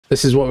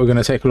this is what we're going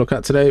to take a look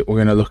at today. We're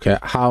going to look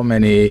at how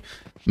many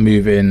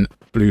moving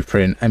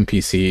blueprint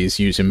NPCs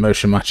using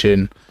motion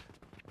matching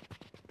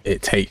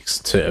it takes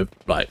to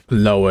like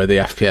lower the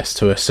FPS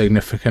to a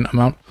significant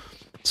amount.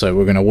 So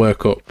we're going to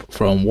work up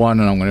from 1,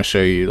 and I'm going to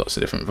show you lots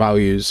of different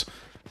values,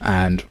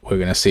 and we're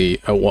going to see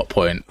at what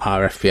point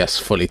our FPS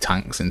fully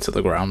tanks into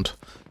the ground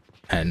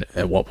and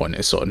at what point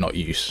it's sort of not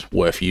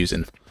worth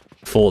using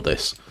for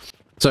this.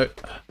 So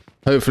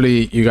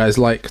hopefully you guys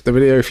like the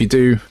video. If you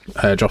do,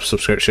 drop a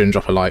subscription,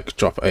 drop a like,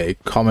 drop a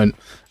comment,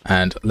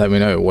 and let me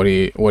know what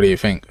do you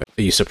think.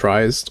 Are you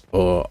surprised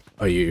or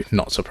are you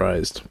not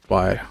surprised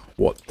by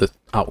what the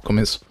outcome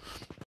is?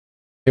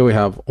 Here we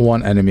have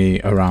one enemy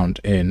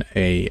around in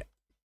a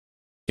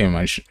game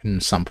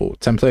management sample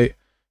template.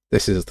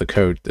 This is the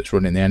code that's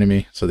running the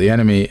enemy. So the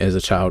enemy is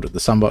a child of the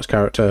sandbox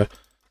character,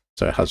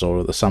 so it has all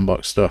of the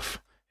sandbox stuff.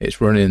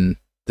 It's running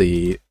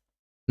the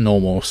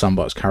normal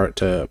sandbox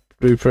character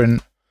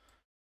blueprint,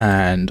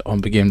 and on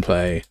begin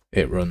play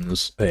it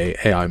runs a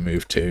AI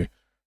move to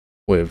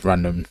with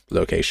random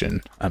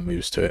location and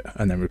moves to it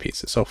and then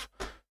repeats itself.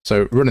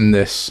 So running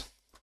this,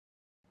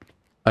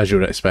 as you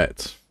would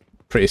expect,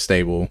 pretty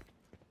stable,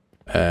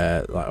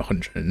 like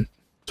 120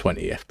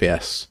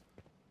 FPS,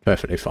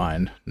 perfectly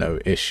fine, no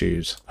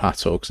issues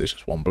at all because it's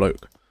just one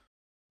bloke.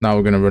 Now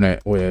we're going to run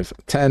it with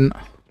 10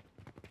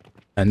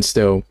 and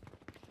still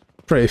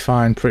pretty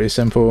fine, pretty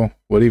simple.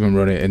 We'll even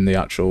run it in the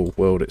actual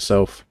world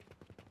itself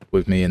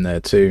with me in there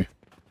too.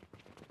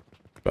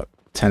 Got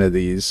 10 of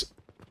these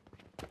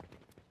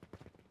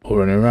all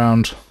running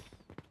around,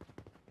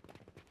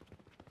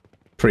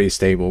 pretty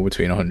stable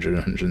between 100 and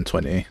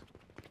 120,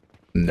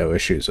 no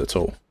issues at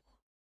all.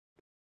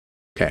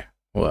 Okay,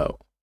 well,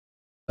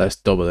 let's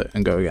double it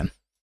and go again.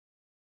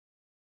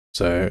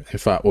 So in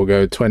fact we'll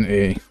go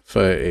 20,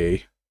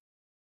 30,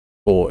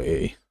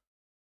 40,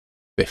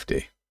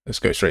 50. Let's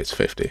go straight to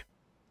 50.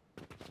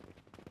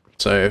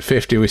 So at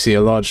 50 we see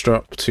a large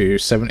drop to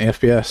 70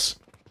 FPS,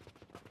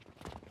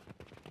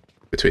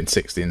 between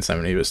 60 and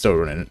 70, but still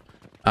running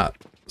at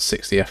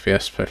 60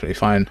 FPS perfectly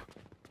fine.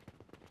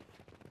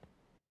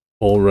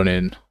 All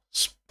running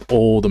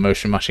all the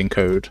motion matching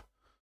code.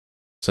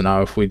 So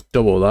now if we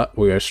double that,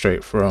 we go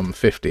straight from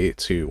 50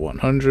 to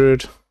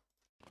 100.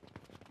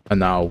 And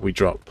now we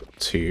drop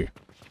to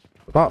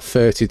about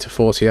 30 to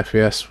 40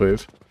 FPS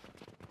with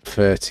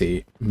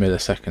 30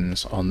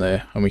 milliseconds on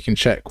there. And we can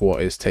check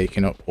what is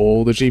taking up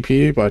all the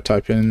GPU by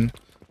typing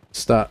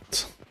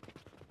stat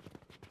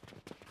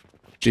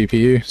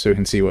GPU. So we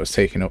can see what's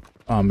taking up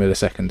our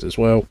milliseconds as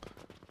well.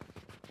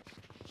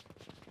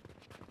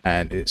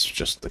 And it's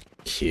just the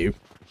queue.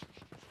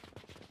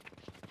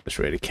 It's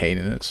really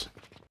caning us.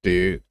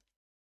 Do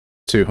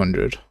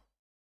 200.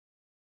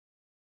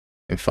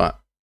 In fact,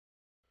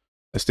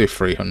 let's do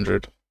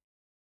 300.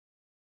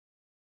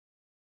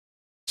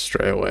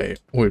 Straight away,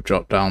 we've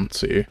dropped down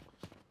to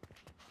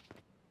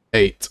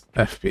 8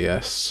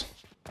 FPS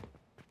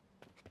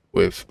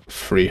with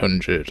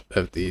 300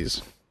 of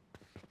these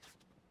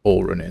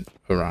all running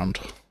around.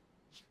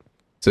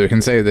 So we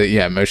can say that,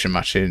 yeah, motion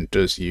matching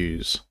does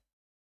use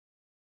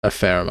a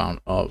fair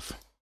amount of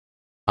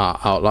our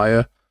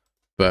outlier,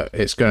 but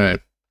it's going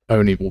to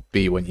only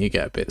be when you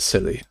get a bit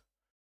silly.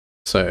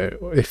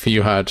 So if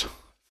you had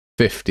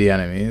 50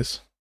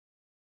 enemies,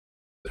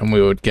 then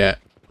we would get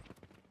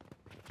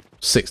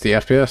 60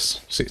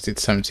 FPS, 60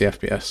 to 70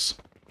 FPS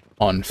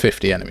on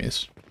 50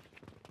 enemies.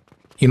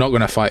 You're not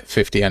going to fight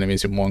 50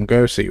 enemies in one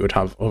go, so you would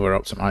have other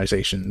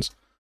optimizations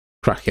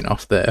cracking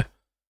off there.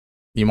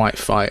 You might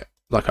fight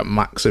like a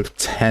max of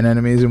 10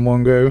 enemies in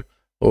one go,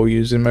 all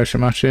using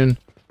motion matching,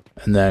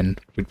 and then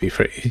we'd be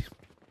pretty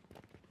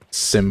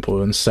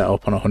simple and set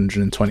up on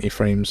 120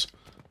 frames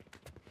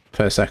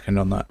per second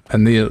on that.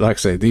 And like I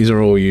say, these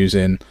are all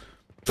using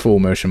full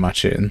motion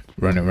matching,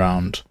 running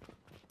around,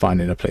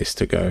 finding a place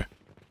to go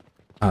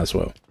as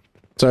well.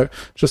 So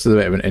just a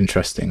bit of an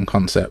interesting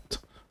concept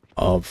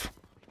of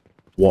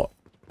what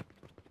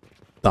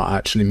that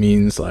actually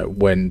means, like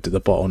when do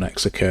the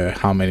bottlenecks occur,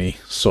 how many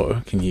sort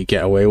of can you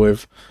get away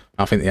with.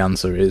 I think the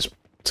answer is,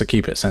 to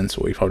keep it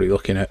sensible, you're probably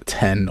looking at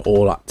 10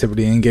 all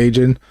activity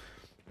engaging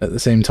at the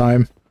same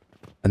time,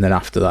 and then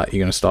after that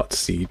you're going to start to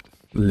see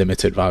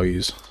limited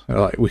values.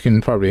 Like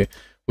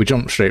we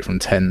jump straight from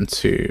 10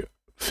 to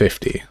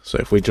 50, so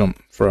if we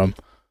jump from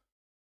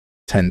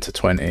 10 to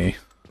 20,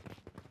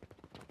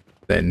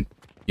 then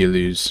you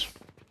lose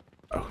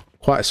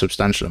quite a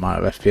substantial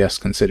amount of FPS,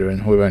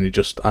 considering we've only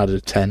just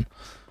added 10.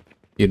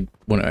 You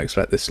wouldn't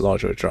expect this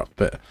larger a drop,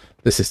 but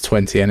this is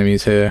 20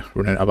 enemies here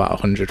running at about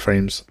 100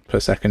 frames per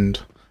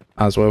second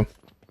as well.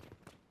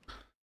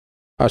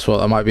 I just thought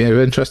that might be of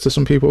interest to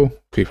some people.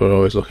 People are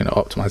always looking at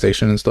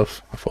optimization and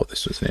stuff. I thought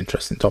this was an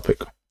interesting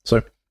topic,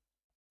 so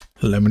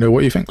let me know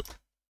what you think.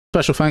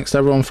 Special thanks to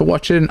everyone for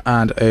watching,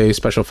 and a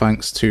special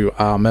thanks to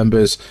our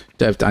members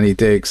Dev Danny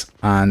Diggs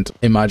and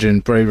Imagine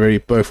Bravery,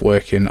 both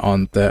working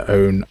on their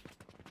own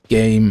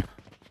game.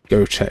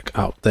 Go check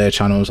out their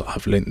channels.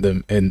 I've linked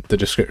them in the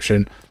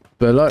description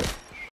below.